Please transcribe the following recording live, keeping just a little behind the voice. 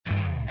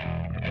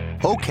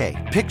Okay,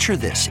 picture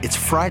this. It's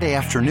Friday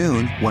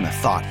afternoon when a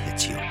thought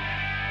hits you.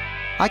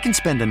 I can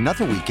spend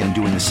another weekend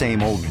doing the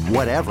same old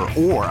whatever,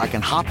 or I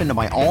can hop into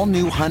my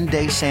all-new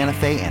Hyundai Santa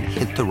Fe and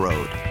hit the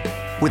road.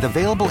 With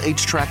available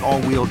H-Track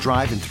all-wheel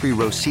drive and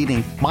 3-row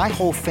seating, my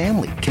whole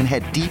family can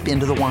head deep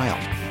into the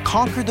wild.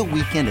 Conquer the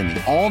weekend in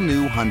the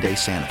all-new Hyundai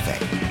Santa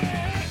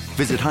Fe.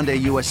 Visit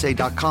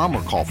HyundaiUSA.com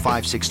or call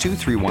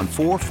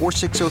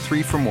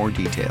 562-314-4603 for more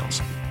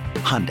details.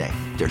 Hyundai,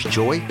 there's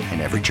joy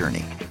in every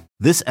journey.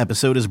 This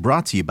episode is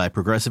brought to you by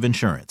Progressive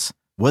Insurance.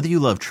 Whether you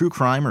love true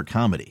crime or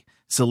comedy,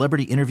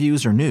 celebrity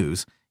interviews or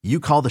news, you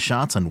call the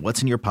shots on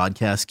what's in your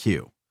podcast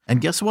queue. And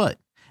guess what?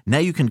 Now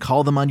you can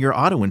call them on your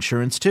auto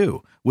insurance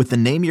too with the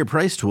Name Your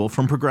Price tool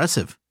from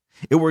Progressive.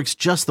 It works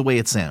just the way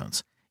it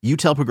sounds. You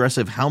tell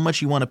Progressive how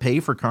much you want to pay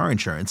for car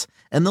insurance,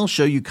 and they'll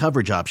show you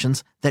coverage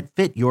options that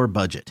fit your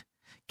budget.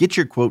 Get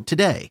your quote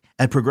today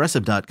at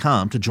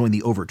Progressive.com to join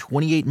the over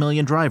 28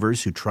 million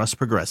drivers who trust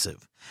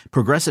Progressive.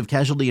 Progressive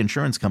Casualty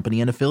Insurance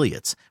Company and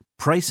Affiliates.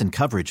 Price and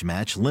coverage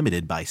match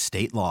limited by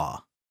state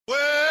law.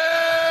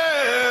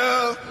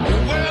 Well,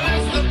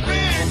 it's the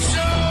big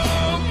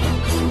show.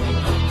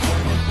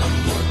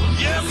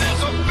 Yes,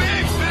 it's a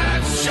big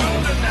fat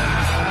show tonight.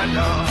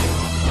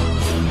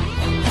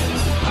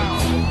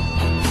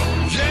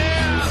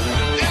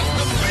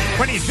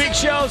 Wendy's Big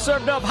Show,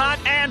 served up hot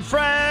and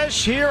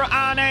fresh here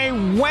on a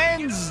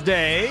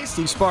Wednesday.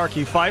 Steve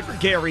Sparky Pfeiffer,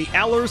 Gary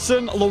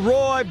Ellerson,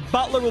 Leroy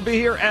Butler will be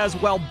here as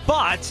well,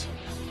 but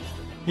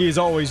he is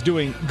always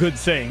doing good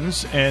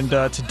things. And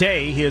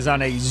today he is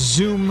on a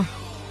Zoom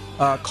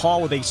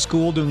call with a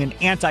school doing an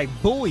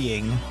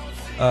anti-bullying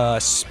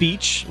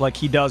speech like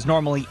he does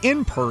normally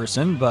in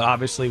person, but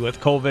obviously with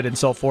COVID and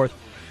so forth,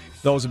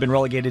 those have been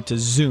relegated to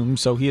Zoom.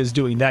 So he is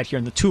doing that here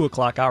in the 2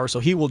 o'clock hour.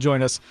 So he will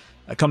join us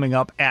coming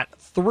up at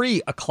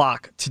 3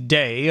 o'clock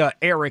today.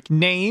 Eric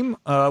Name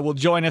will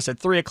join us at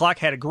 3 o'clock.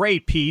 Had a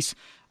great piece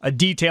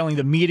detailing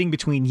the meeting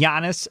between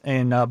Giannis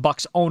and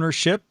Bucks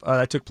ownership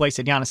that took place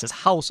at Giannis's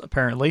house,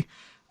 apparently.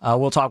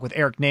 We'll talk with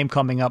Eric Name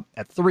coming up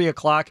at 3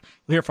 o'clock.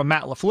 We'll hear from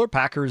Matt LaFleur,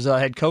 Packers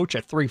head coach,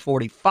 at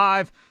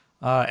 3:45.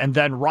 And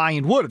then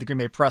Ryan Wood of the Green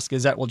Bay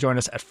Press-Gazette will join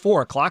us at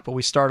 4 o'clock. But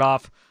we start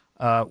off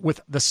with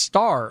the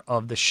star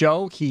of the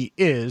show. He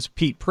is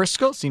Pete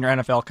Prisco, senior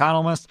NFL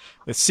columnist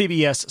with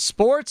CBS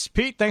Sports.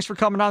 Pete, thanks for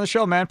coming on the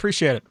show, man.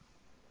 Appreciate it.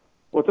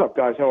 What's up,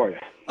 guys? How are you?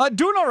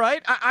 Doing all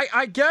right.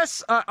 I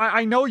guess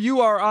I know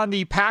you are on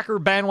the Packer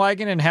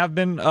bandwagon and have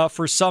been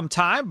for some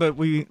time, but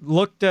we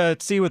looked to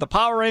see what the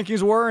power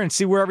rankings were and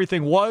see where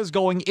everything was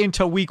going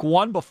into week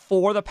one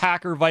before the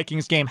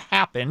Packer-Vikings game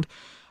happened.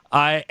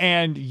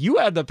 And you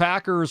had the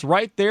Packers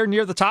right there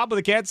near the top of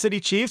the Kansas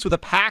City Chiefs with the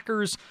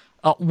Packers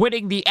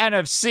winning the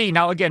NFC.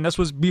 Now, again, this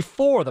was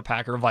before the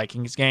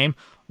Packer-Vikings game.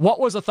 What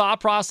was the thought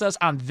process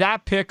on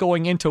that pick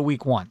going into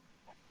week one?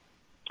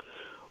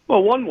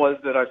 Well, one was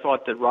that I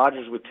thought that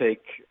Rodgers would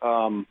take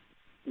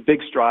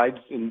big strides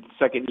in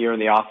second year in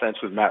the offense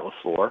with Matt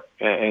LaFleur,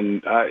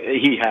 and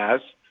he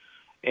has.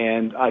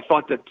 And I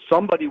thought that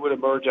somebody would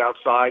emerge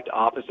outside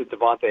opposite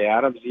Devontae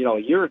Adams. You know,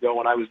 a year ago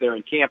when I was there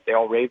in camp, they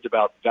all raved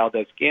about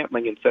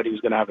Valdez-Scantling and said he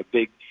was going to have a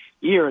big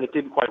year, and it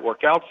didn't quite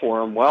work out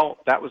for him. Well,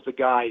 that was the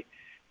guy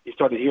you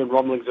started hearing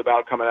rumblings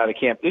about coming out of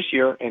camp this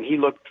year, and he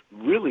looked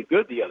really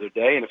good the other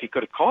day. And if he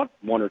could have caught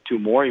one or two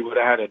more, he would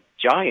have had a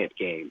giant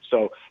game.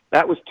 So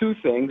that was two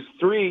things.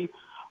 Three,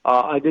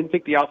 I didn't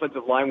think the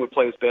offensive line would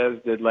play as bad as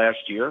it did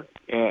last year.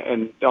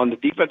 And on the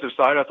defensive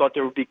side, I thought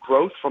there would be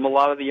growth from a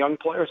lot of the young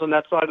players on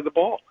that side of the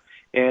ball.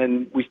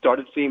 And we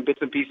started seeing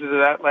bits and pieces of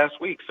that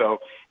last week. So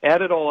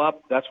add it all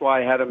up, that's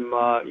why I had them,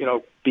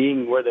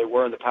 being where they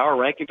were in the power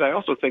rankings. I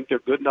also think they're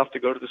good enough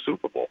to go to the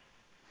Super Bowl.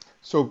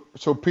 So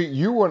Pete,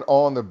 you went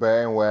on the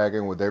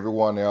bandwagon with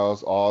everyone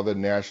else, all the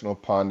national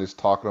pundits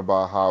talking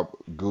about how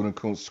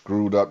Gutekunst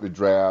screwed up the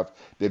draft.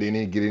 They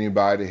didn't get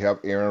anybody to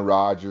help Aaron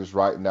Rodgers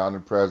right now in the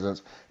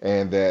presence,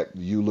 and that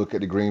you look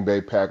at the Green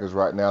Bay Packers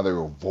right now, they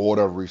were void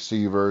of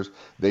receivers.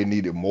 They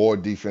needed more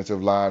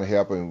defensive line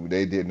help, and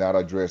they did not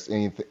address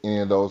any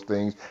of those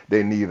things.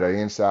 They needed an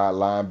inside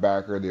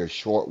linebacker. They're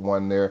short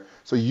one there.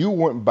 So you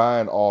weren't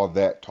buying all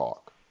that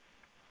talk.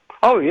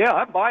 Oh, yeah,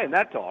 I'm buying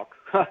that talk.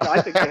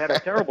 I think they had a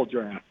terrible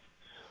draft.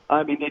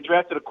 I mean, they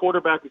drafted a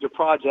quarterback as a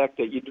project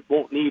that you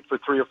won't need for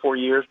 3 or 4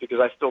 years because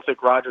I still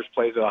think Rodgers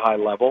plays at a high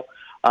level.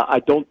 I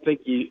don't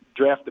think you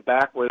draft the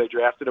back where they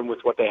drafted him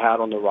with what they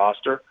had on the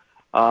roster.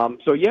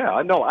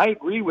 I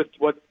agree with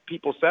what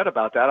people said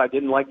about that. I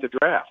didn't like the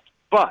draft,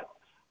 but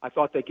I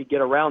thought they could get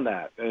around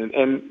that.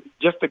 And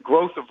just the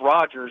growth of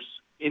Rodgers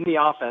in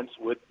the offense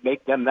would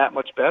make them that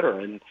much better.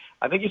 And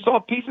I think you saw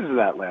pieces of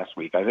that last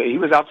week. I think he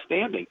was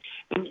outstanding.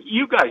 And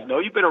you guys know,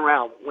 you've been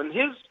around, when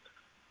his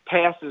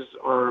passes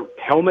are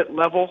helmet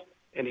level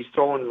and he's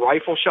throwing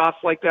rifle shots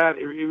like that,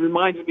 it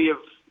reminds me of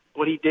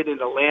what he did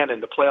in Atlanta in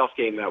the playoff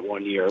game that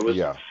one year.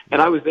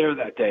 And I was there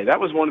that day.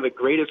 That was one of the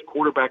greatest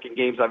quarterbacking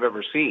games I've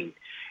ever seen.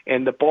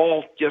 And the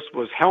ball just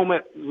was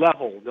helmet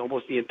level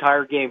almost the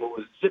entire game. It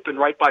was zipping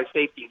right by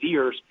safety's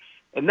ears.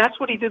 And that's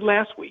what he did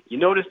last week. You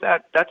notice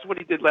that? That's what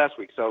he did last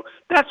week. So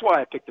that's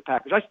why I picked the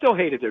Packers. I still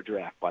hated their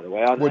draft, by the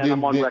way, and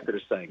I'm on record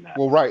as saying that.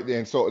 Well, right.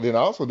 And so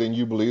then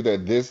you believe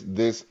that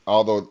this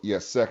although,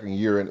 yes, second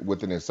year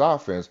within this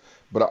offense,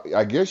 but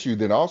I guess you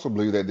then also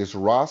believe that this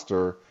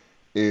roster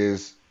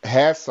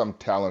has some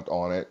talent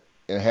on it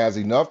and has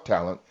enough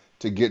talent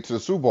to get to the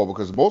Super Bowl,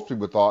 because most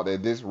people thought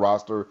that this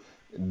roster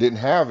didn't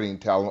have any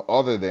talent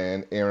other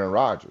than Aaron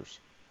Rodgers.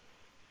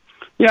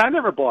 Yeah, I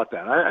never bought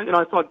that.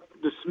 I thought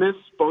the Smiths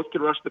both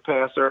can rush the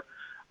passer.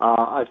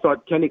 I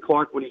thought Kenny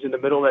Clark, when he's in the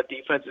middle of that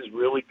defense, is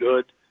really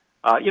good.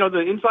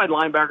 The inside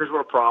linebackers were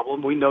a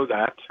problem. We know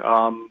that.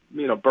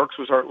 Burks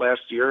was hurt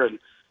last year,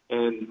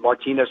 and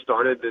Martinez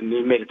started, and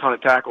he made a ton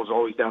of tackles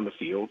always down the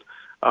field.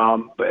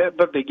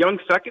 But the young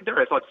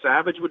secondary, I thought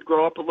Savage would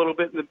grow up a little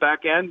bit in the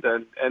back end,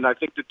 and I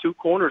think the two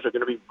corners are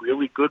going to be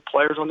really good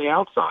players on the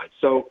outside.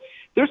 So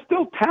there's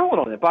still talent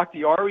on it.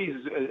 Bakhtiari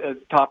is a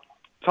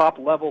top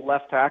level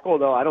left tackle,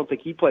 though I don't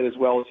think he played as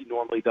well as he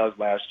normally does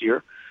last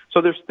year.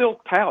 So there's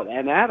still talent.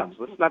 And Adams,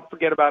 let's not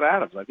forget about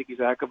Adams. I think he's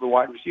a heck of a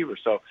wide receiver.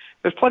 So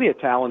there's plenty of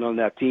talent on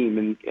that team.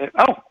 And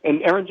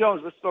Aaron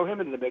Jones, let's throw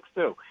him into the mix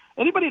too.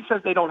 Anybody that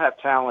says they don't have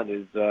talent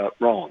is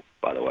wrong,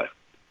 by the way.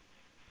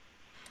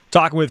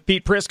 Talking with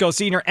Pete Prisco,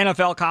 senior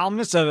NFL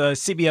columnist, a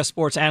CBS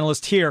Sports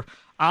analyst here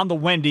on the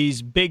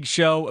Wendy's Big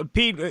Show.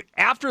 Pete,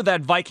 after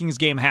that Vikings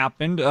game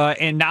happened,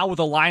 and now with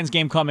the Lions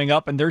game coming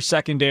up and their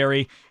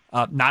secondary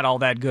not all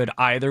that good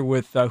either,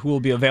 with who will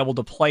be available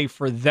to play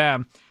for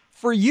them.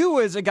 For you,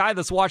 as a guy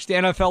that's watched the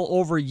NFL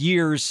over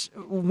years,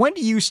 when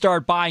do you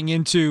start buying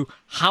into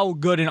how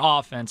good an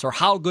offense or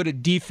how good a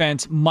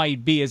defense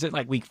might be? Is it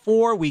like week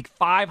 4, week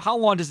 5? How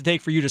long does it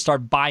take for you to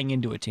start buying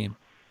into a team?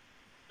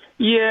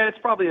 Yeah, it's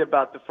probably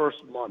about the first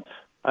month.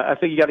 I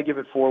think you got to give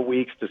it 4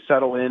 weeks to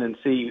settle in and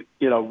see,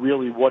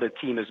 really what a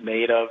team is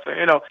made of.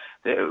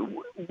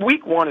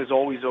 Week 1 is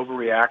always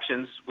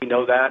overreactions. We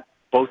know that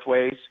both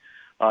ways.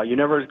 You're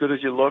never as good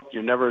as you look.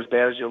 You're never as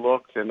bad as you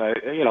look. And,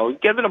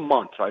 give it a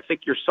month. I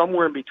think you're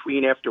somewhere in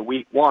between after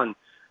week 1.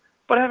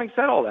 But having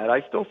said all that,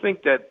 I still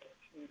think that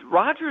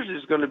Rodgers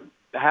is going to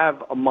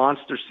have a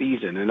monster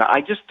season. And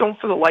I just don't,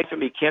 for the life of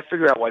me, can't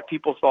figure out why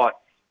people thought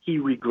he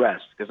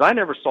regressed, because I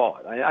never saw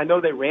it. I know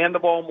they ran the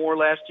ball more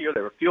last year.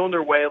 They were feeling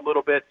their way a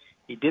little bit.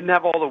 He didn't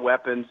have all the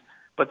weapons.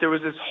 But there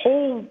was this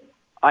whole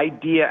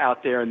idea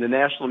out there in the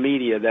national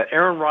media that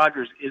Aaron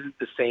Rodgers isn't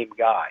the same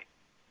guy.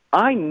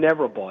 I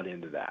never bought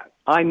into that.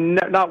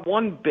 Not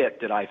one bit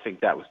did I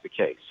think that was the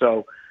case.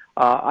 So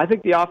I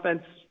think the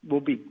offense will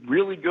be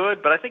really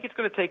good, but I think it's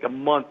going to take a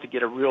month to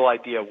get a real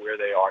idea of where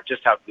they are,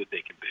 just how good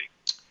they can be.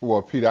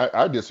 Well, Pete,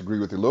 I disagree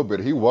with you a little bit.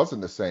 He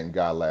wasn't the same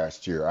guy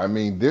last year. I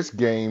mean, this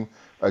game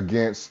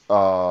against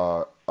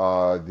the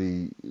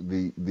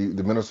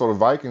Minnesota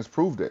Vikings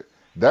proved it.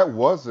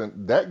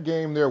 That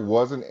game there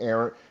wasn't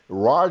Aaron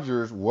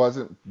Rodgers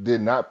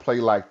did not play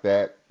like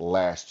that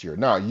last year.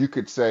 Now, you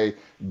could say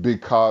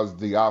because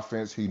the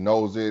offense, he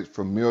knows it,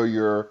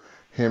 familiar,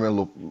 him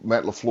and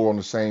Matt LaFleur on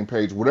the same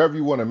page, whatever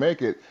you want to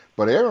make it.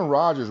 But Aaron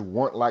Rodgers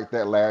weren't like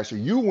that last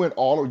year. You went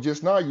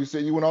just now, you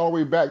said you went all the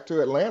way back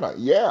to Atlanta.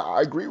 Yeah,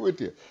 I agree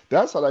with you.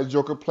 That's how that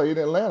Joker played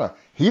in Atlanta.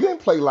 He didn't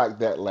play like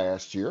that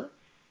last year.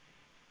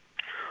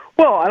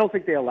 Well, I don't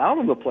think they allowed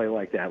him to play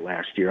like that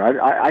last year.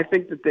 I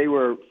think that they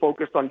were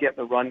focused on getting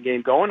the run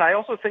game going. I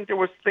also think there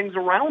was things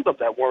around them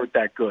that weren't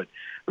that good.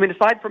 I mean,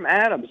 aside from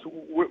Adams,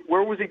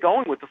 where was he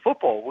going with the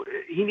football?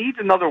 He needs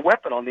another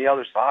weapon on the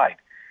other side.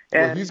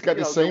 Well, he's got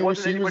the same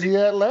receivers he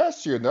had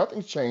last year.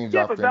 Nothing's changed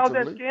offensively. Yeah, but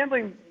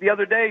Valdez-Scantling the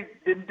other day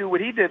didn't do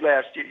what he did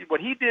last year. What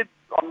he did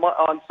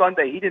on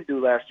Sunday, he didn't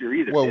do last year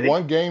either. Well,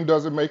 one game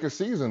doesn't make a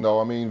season,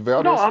 though. I mean,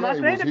 Valdez-Scantling,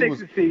 I'm not saying it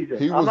makes a season.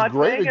 He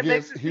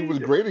was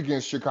great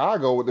against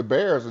Chicago with the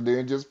Bears, and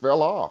then just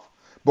fell off.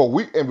 But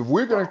if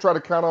we're going to try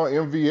to count on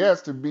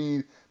MVS to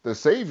be the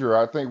savior,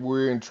 I think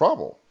we're in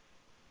trouble.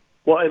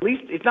 Well, at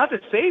least it's not the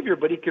savior,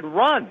 but he can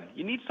run.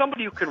 You need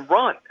somebody who can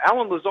run.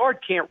 Alan Lazard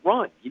can't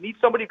run. You need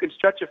somebody who can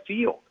stretch a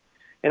field.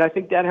 And I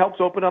think that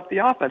helps open up the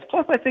offense.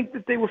 Plus, I think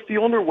that they were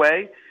feeling their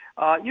way.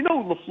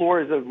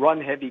 LaFleur is a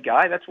run-heavy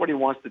guy. That's what he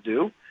wants to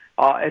do.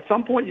 At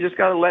some point, you just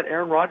got to let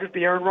Aaron Rodgers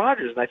be Aaron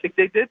Rodgers, and I think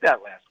they did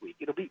that last week.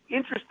 It'll be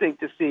interesting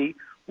to see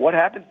what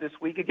happens this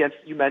week against,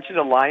 you mentioned,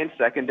 a Lions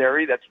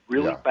secondary that's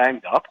really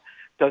banged up.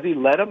 Does he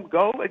let him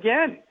go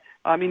again?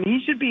 I mean, he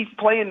should be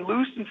playing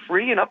loose and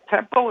free and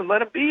up-tempo and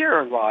let him be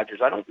Aaron Rodgers.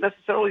 I don't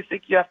necessarily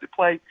think you have to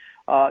play,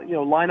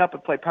 line up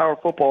and play power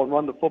football and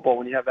run the football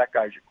when you have that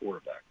guy as your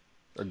quarterback.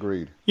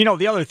 Agreed.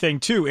 The other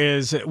thing, too,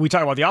 is we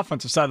talk about the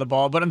offensive side of the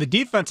ball, but on the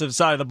defensive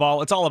side of the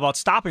ball, it's all about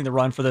stopping the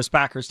run for this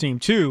Packers team,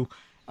 too.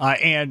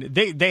 And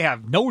they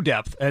have no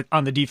depth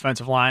on the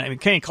defensive line. I mean,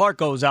 Kenny Clark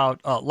goes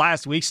out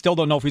last week. Still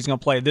don't know if he's going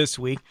to play this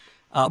week.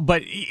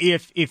 But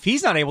if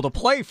he's not able to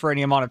play for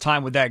any amount of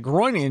time with that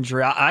groin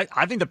injury,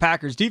 I think the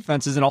Packers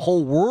defense is in a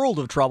whole world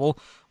of trouble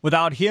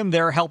without him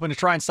there helping to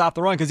try and stop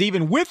the run, because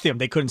even with him,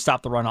 they couldn't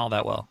stop the run all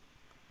that well.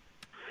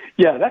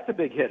 Yeah, that's a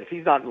big hit. If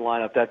he's not in the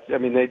lineup,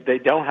 they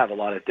don't have a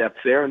lot of depth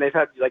there, and they've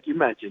had, like you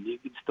mentioned, you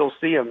can still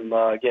see them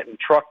getting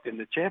trucked in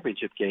the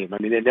championship game.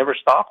 I mean, they never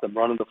stop them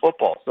running the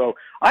football. So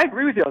I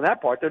agree with you on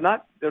that part. They're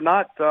not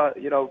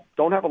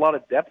don't have a lot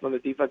of depth on the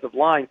defensive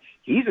line.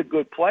 He's a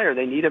good player.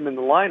 They need him in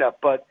the lineup,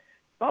 but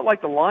it's not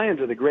like the Lions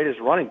are the greatest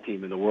running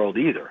team in the world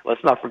either.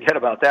 Let's not forget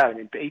about that. I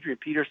mean, Adrian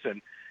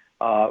Peterson.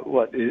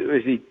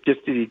 Did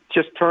he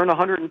just turn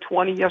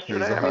 120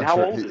 yesterday? I mean,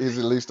 how old is he? He's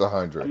at least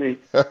 100. I mean,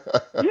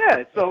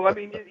 yeah. So I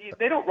mean,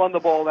 they don't run the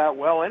ball that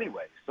well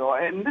anyway. So,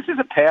 and this is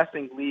a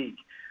passing league.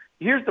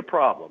 Here's the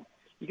problem: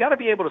 you got to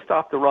be able to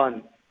stop the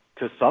run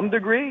to some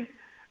degree,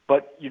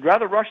 but you'd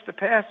rather rush the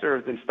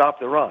passer than stop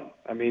the run.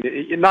 I mean,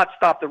 not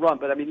stop the run,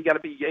 but I mean, you got to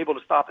be able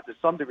to stop it to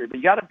some degree. But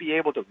you got to be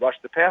able to rush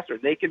the passer,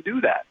 and they can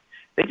do that.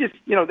 They just,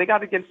 they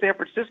got against San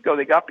Francisco.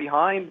 They got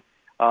behind.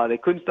 They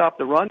couldn't stop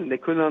the run, and they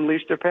couldn't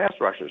unleash their pass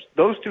rushers.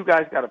 Those two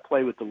guys got to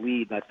play with the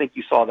lead, and I think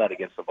you saw that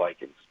against the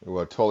Vikings.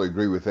 Well, I totally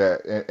agree with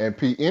that. And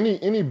Pete,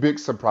 any big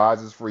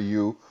surprises for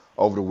you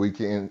over the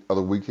weekend of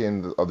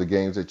the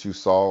games that you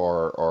saw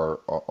or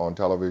on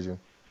television?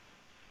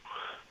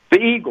 The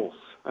Eagles.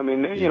 I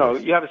mean,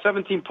 you have a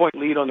 17-point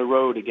lead on the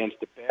road against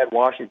a bad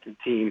Washington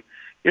team.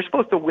 You're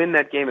supposed to win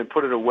that game and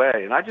put it away.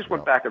 And I just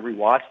went back and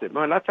rewatched it.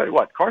 Man, I'll tell you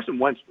what, Carson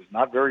Wentz was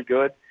not very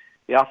good.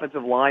 The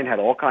offensive line had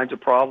all kinds of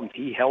problems.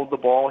 He held the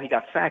ball. He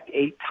got sacked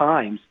 8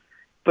 times,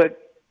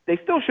 but they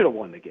still should have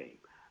won the game.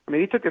 I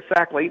mean, he took a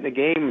sack late in the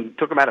game and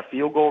took him out of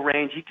field goal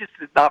range. He just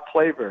did not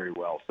play very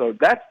well. So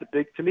that's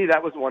to me,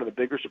 that was one of the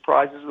bigger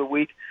surprises of the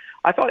week.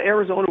 I thought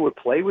Arizona would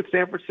play with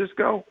San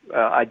Francisco.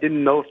 I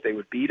didn't know if they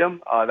would beat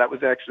them. That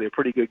was actually a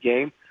pretty good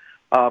game.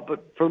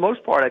 But for the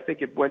most part, I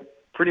think it went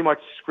pretty much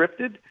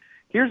scripted.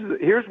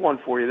 Here's one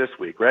for you this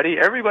week. Ready?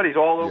 Everybody's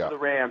all over the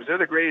Rams. They're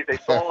the greatest.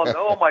 They saw them.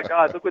 Oh, my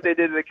God, look what they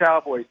did to the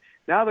Cowboys.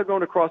 Now they're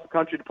going across the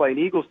country to play an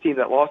Eagles team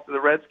that lost to the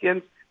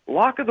Redskins.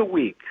 Lock of the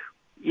week.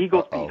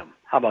 Eagles beat them.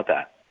 How about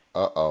that?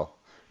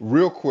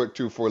 Real quick,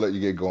 too, before I let you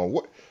get going.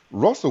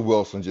 Russell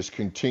Wilson just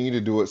continued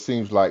to do it,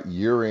 seems like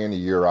year in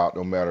and year out,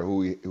 no matter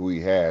who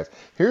he has.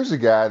 Here's a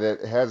guy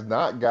that has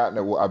not gotten,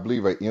 I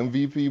believe, an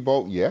MVP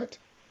vote yet.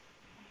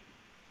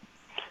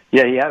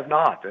 Yeah, he has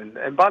not.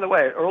 And by the way,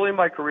 early in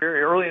his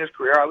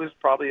career, I was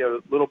probably a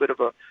little bit of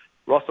a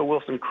Russell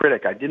Wilson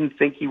critic. I didn't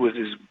think he was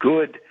as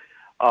good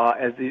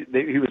as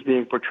he was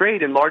being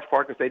portrayed, in large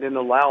part because they didn't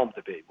allow him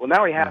to be. Well,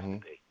 now he has to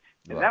be.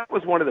 And that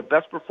was one of the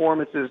best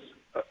performances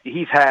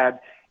he's had.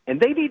 And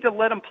they need to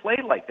let him play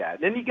like that.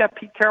 And then you got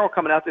Pete Carroll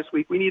coming out this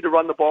week. We need to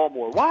run the ball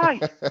more.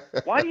 Why?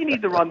 Why do you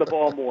need to run the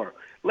ball more?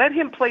 Let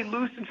him play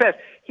loose and fast.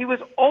 He was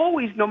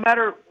always, no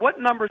matter what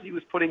numbers he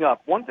was putting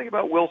up, one thing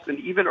about Wilson,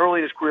 even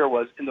early in his career,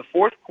 was in the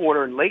fourth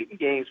quarter and late in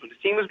games when the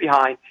team was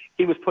behind,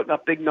 he was putting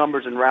up big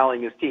numbers and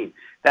rallying his team.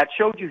 That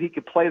showed you he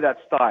could play that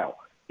style.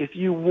 If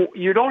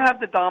you don't have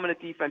the dominant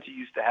defense you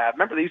used to have,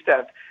 remember they used to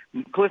have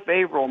Cliff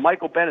Averill and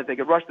Michael Bennett. They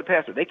could rush the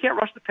passer. They can't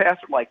rush the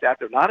passer like that.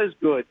 They're not as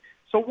good.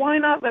 So why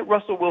not let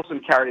Russell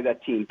Wilson carry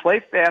that team?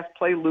 Play fast,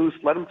 play loose,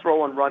 let him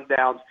throw on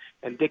rundowns,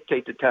 and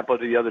dictate the tempo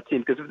to the other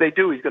team. Because if they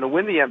do, he's going to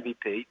win the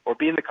MVP or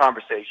be in the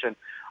conversation,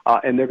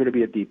 and they're going to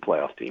be a deep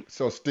playoff team.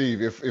 So,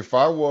 Steve, if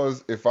I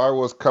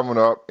was coming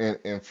up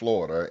in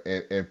Florida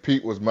and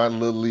Pete was my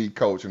little league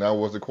coach and I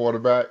was the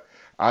quarterback,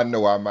 I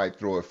know I might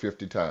throw it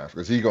 50 times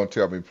because he's going to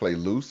tell me play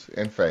loose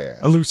and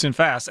fast. Loose and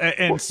fast.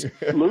 Loose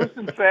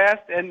and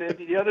fast. And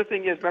the other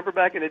thing is, remember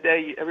back in the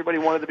day, everybody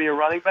wanted to be a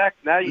running back?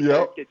 Now you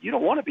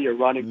don't want to be a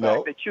running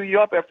back. They chew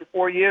you up after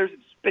 4 years and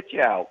spit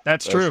you out.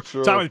 That's true.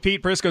 Talking with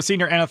Pete Prisco,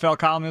 senior NFL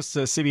columnist,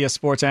 CBS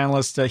sports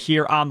analyst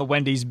here on the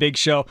Wendy's Big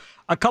Show.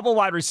 A couple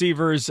wide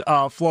receivers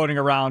floating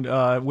around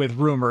with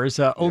rumors.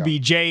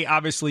 OBJ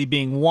obviously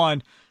being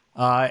one.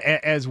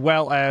 As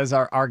well as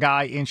our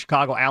guy in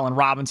Chicago, Allen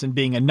Robinson,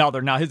 being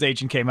another. Now, his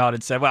agent came out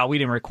and said, well, we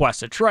didn't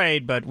request a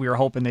trade, but we were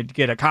hoping they'd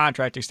get a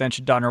contract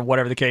extension done or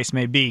whatever the case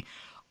may be.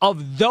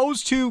 Of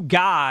those two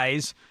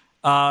guys,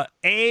 A,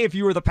 if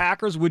you were the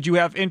Packers, would you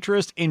have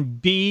interest?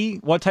 And B,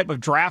 what type of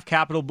draft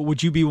capital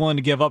would you be willing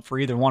to give up for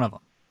either one of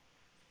them?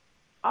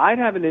 I'd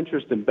have an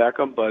interest in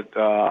Beckham, but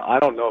I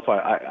don't know if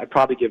I'd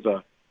probably give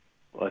a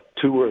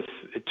 2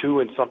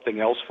 and something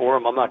else for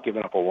him. I'm not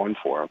giving up a 1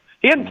 for him.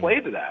 He hadn't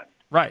played to that.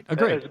 Right,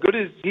 agree. As good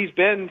as he's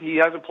been, he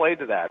hasn't played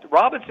to that.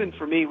 Robinson,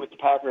 for me, with the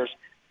Packers,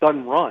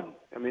 doesn't run.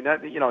 I mean,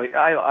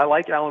 I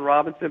like Allen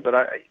Robinson, but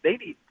they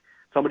need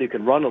somebody who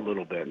can run a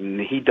little bit,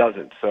 and he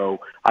doesn't. So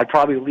I'd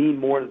probably lean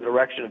more in the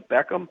direction of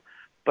Beckham.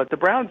 But the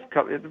Browns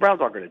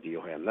aren't going to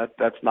deal him.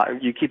 That's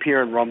not. You keep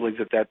hearing rumblings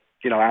that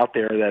out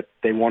there that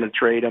they want to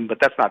trade him, but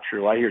that's not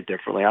true. I hear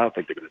differently. I don't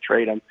think they're going to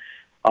trade him.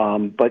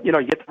 But you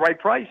get the right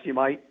price, you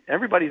might.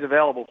 Everybody's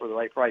available for the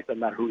right price, doesn't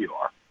matter who you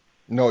are.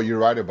 No, you're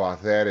right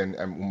about that. And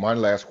my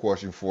last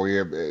question for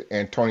you: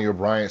 Antonio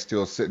Bryant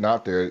still sitting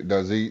out there.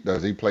 Does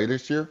he play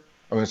this year?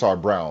 I mean, sorry,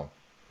 Brown.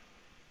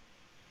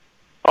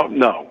 Oh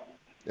no.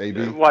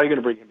 AB? Why are you going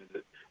to bring him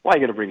into? Why are you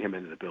going to bring him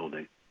into the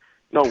building?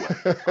 No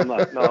way. I'm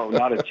not. No,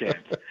 not a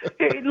chance.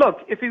 Hey,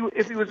 look, if he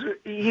was,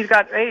 he's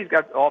got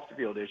off the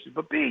field issues,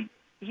 but B,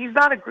 he's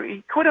not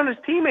he quit on his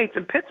teammates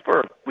in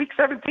Pittsburgh, week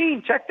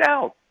 17, checked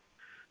out.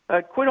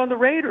 Quit on the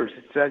Raiders,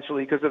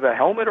 essentially, because of a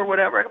helmet or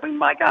whatever. I mean,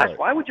 my gosh, Right.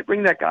 Why would you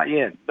bring that guy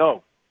in?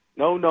 No.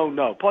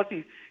 Plus,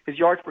 his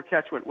yards per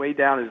catch went way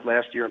down his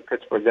last year in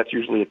Pittsburgh. That's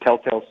usually a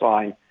telltale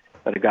sign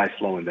that a guy's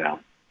slowing down.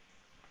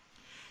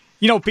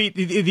 You know, Pete,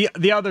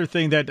 the other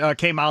thing that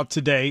came out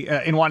today,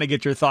 and want to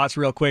get your thoughts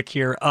real quick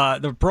here,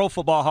 the Pro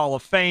Football Hall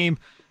of Fame,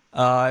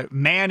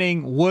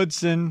 Manning,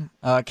 Woodson,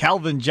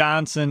 Calvin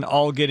Johnson,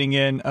 all getting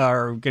in,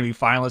 are going to be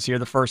finalists here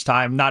the first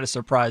time. Not a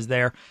surprise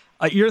there.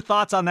 Your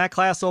thoughts on that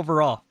class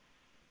overall?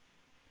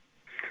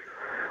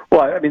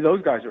 Well, I mean,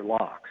 those guys are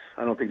locks.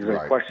 I don't think there's any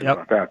Right. question Yep.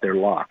 about that. They're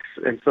locks.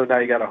 And so now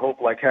you got to hope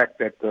like heck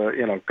that,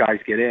 guys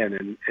get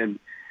in. And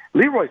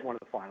Leroy's one of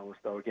the finalists,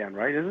 though, again,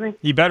 right? Isn't he?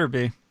 He better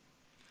be.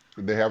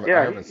 They haven't.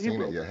 Yeah, I haven't he seen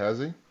will. it yet. Has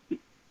he?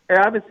 Yeah,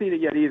 I haven't seen it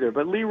yet either.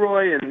 But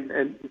Leroy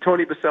and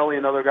Tony Baselli,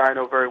 another guy I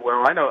know very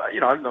well.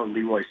 I've known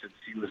Leroy since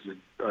he was in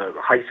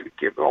high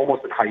school,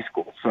 almost in high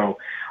school. So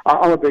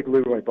I'm a big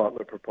Leroy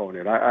Butler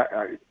proponent.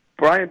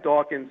 Brian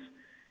Dawkins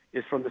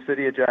is from the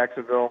city of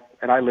Jacksonville,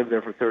 and I lived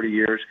there for 30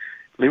 years.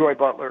 Leroy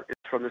Butler is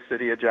from the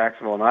city of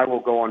Jacksonville, and I will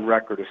go on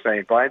record as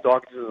saying Brian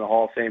Dawkins is in the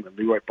Hall of Fame, and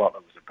Leroy Butler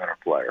was a better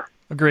player.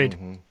 Agreed.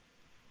 Mm-hmm.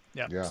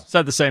 Yeah.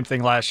 Said the same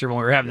thing last year when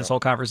we were having this whole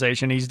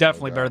conversation. He's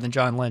definitely better than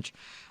John Lynch.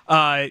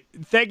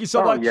 Thank you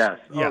so much. Yes.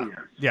 Yeah. Oh, yes.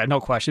 Yeah, no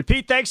question.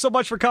 Pete, thanks so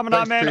much for coming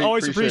Thanks, on, man. Pete.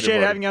 Always Appreciate it, appreciate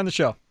buddy. having you on the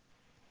show.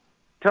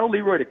 Tell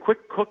Leroy to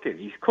quit cooking.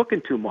 He's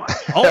cooking too much.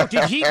 Oh,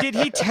 did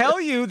he tell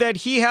you that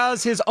he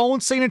has his own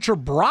signature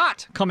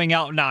brat coming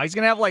out now? He's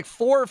going to have like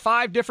 4 or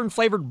 5 different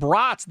flavored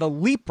brats. The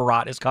Leap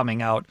Brat is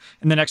coming out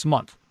in the next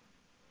month.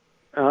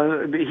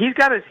 He's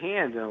got his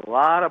hands in a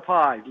lot of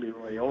pies,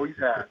 Leroy. He always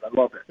has. I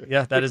love it.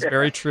 Yeah, that is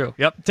very true.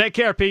 Yep. Take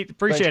care, Pete.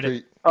 Appreciate Thanks,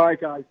 it. Pete. All right,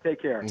 guys.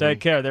 Take care. Take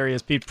care. There he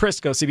is, Pete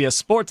Prisco, CBS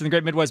Sports and the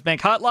Great Midwest Bank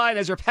Hotline.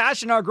 As your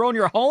passion outgrown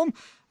your home,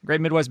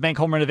 Great Midwest Bank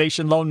Home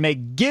Renovation Loan may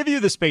give you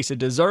the space it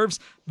deserves.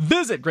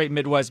 Visit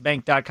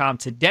GreatMidwestBank.com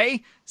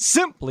today.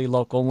 Simply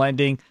local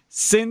lending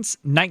since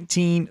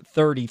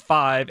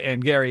 1935.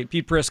 And Gary,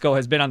 Pete Prisco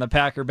has been on the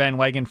Packer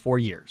bandwagon for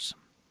years.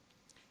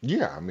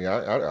 Yeah, I mean,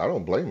 I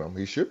don't blame him.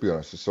 He should be on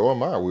us. So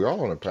am I. We're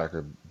all on a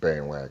Packer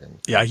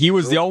bandwagon. Yeah, he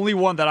was the only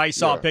one that I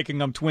saw Yeah. picking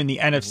them to win the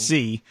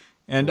NFC.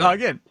 And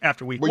again,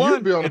 after week But one,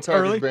 you've been on the it's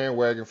Packers early.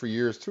 bandwagon for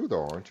years too,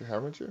 though, aren't you?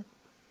 Haven't you?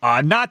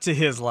 Not to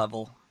his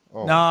level.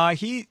 Oh. No,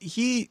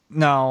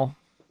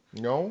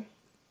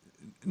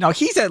 No,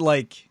 he's at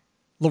like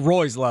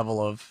Leroy's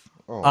level of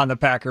on the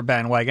Packer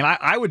bandwagon.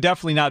 I would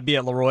definitely not be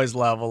at Leroy's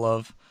level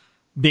of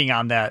being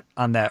on that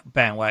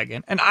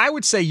bandwagon. And I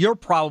would say you're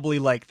probably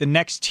like the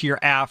next tier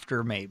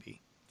after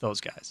maybe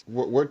those guys.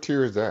 What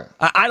tier is that?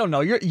 I don't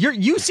know.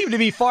 You seem to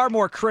be far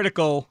more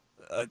critical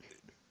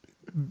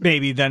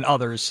maybe than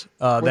others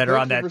that are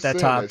on that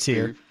top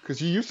tier.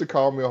 Because you used to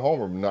call me a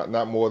homer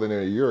not more than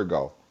a year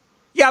ago.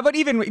 Yeah, but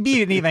even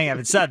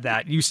having said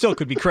that, you still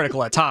could be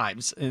critical at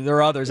times. There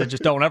are others that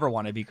just don't ever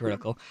want to be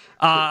critical.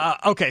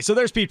 Okay, so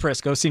there's Pete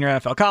Prisco, senior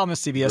NFL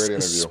columnist,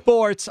 CBS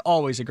Sports.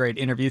 Always a great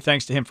interview.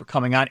 Thanks to him for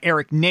coming on.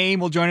 Eric Name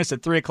will join us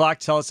at 3 o'clock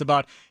to tell us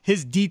about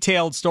his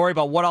detailed story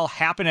about what all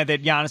happened at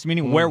that Giannis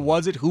meeting. Where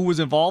was it? Who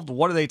was involved?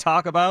 What do they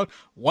talk about?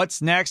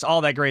 What's next?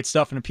 All that great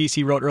stuff in a piece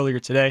he wrote earlier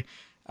today.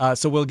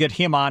 So we'll get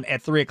him on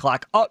at 3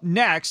 o'clock. Up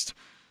next,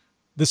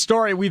 the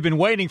story we've been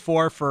waiting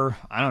for,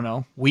 I don't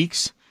know,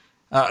 weeks.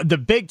 The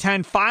Big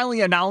Ten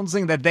finally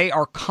announcing that they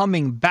are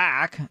coming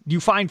back. Do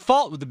you find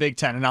fault with the Big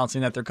Ten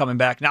announcing that they're coming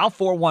back now?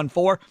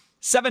 414-799-1250,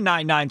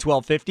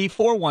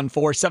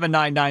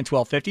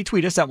 414-799-1250.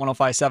 Tweet us at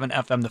 1057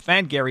 FM The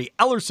Fan. Gary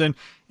Ellerson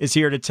is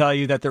here to tell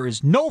you that there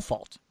is no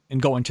fault in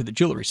going to the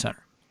Jewelry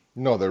Center.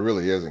 No, there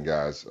really isn't,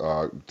 guys.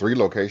 3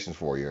 locations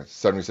for you.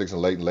 76 in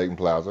Layton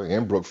Plaza,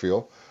 in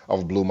Brookfield, off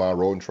of Blue Mile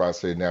Road and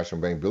Tri-State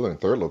National Bank Building.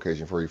 3rd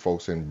location for you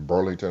folks in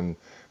Burlington,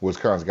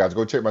 Wisconsin. Guys,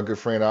 go check my good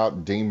friend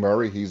out, Dean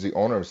Murray. He's the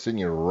owner. I'm sitting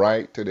you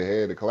right to the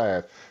head of the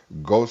class.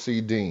 Go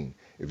see Dean.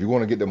 If you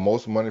want to get the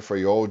most money for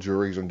your old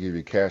jewelry, he's going to give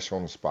you cash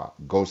on the spot.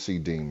 Go see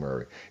Dean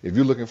Murray. If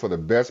you're looking for the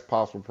best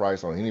possible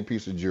price on any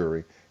piece of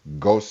jewelry,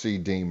 go see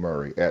Dean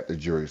Murray at the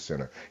Jewelry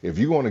Center. If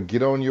you want to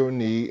get on your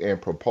knee and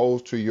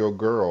propose to your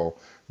girl,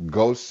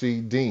 go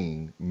see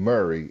Dean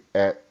Murray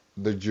at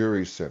the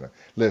Jewelry Center.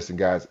 Listen,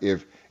 guys,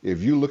 if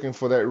you're looking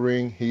for that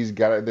ring, he's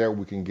got it there.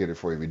 We can get it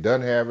for you. If he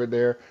doesn't have it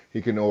there, he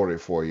can order it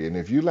for you. And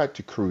if you like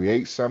to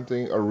create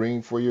something, a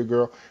ring for your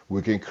girl,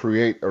 we can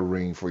create a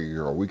ring for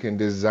your girl. We can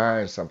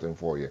design something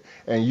for you.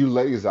 And you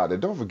ladies out there,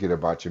 don't forget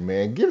about your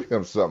man. Give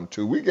him something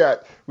too. We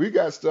got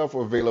stuff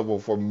available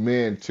for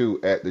men too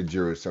at the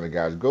Jewelry Center,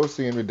 guys. Go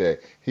see him today.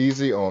 He's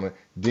the owner,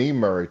 Dean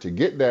Murray. To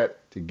get that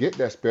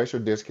special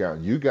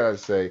discount, you gotta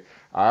say,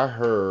 I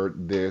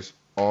heard this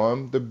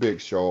on the Big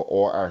Show,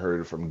 or I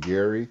heard it from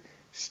Gary,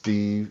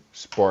 Steve,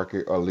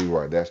 Sparky, or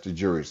Leroy. That's the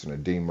Jewelry Center,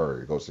 Dean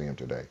Murray. Go see him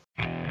today.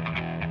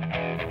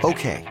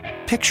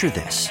 Okay, picture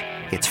this.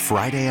 It's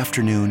Friday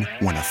afternoon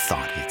when a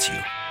thought hits you.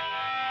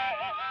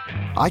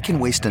 I can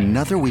waste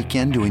another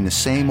weekend doing the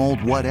same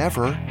old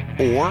whatever,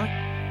 or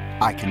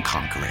I can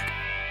conquer it.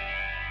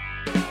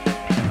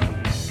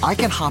 I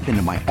can hop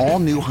into my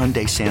all-new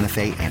Hyundai Santa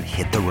Fe and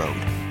hit the road.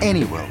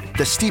 Any road.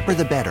 The steeper,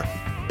 the better.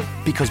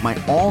 Because my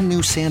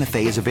all-new Santa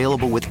Fe is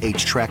available with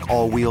H-Track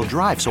all-wheel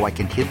drive, so I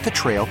can hit the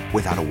trail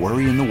without a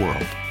worry in the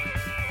world.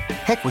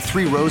 Heck, with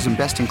 3 rows and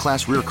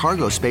best-in-class rear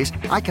cargo space,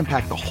 I can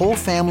pack the whole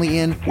family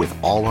in with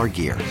all our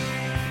gear.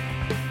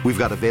 We've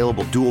got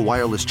available dual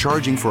wireless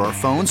charging for our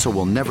phones, so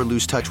we'll never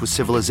lose touch with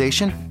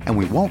civilization, and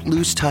we won't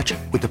lose touch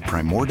with the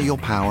primordial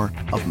power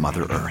of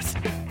Mother Earth.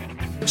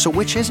 So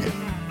which is it?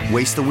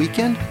 Waste the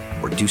weekend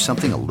or do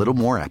something a little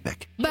more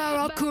epic?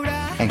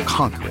 And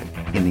conquer it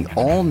in the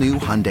all-new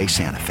Hyundai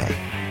Santa Fe.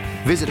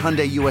 Visit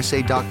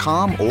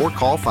HyundaiUSA.com or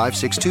call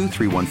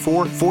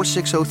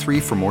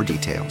 562-314-4603 for more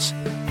details.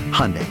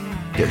 Hyundai,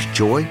 there's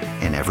joy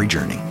in every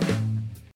journey.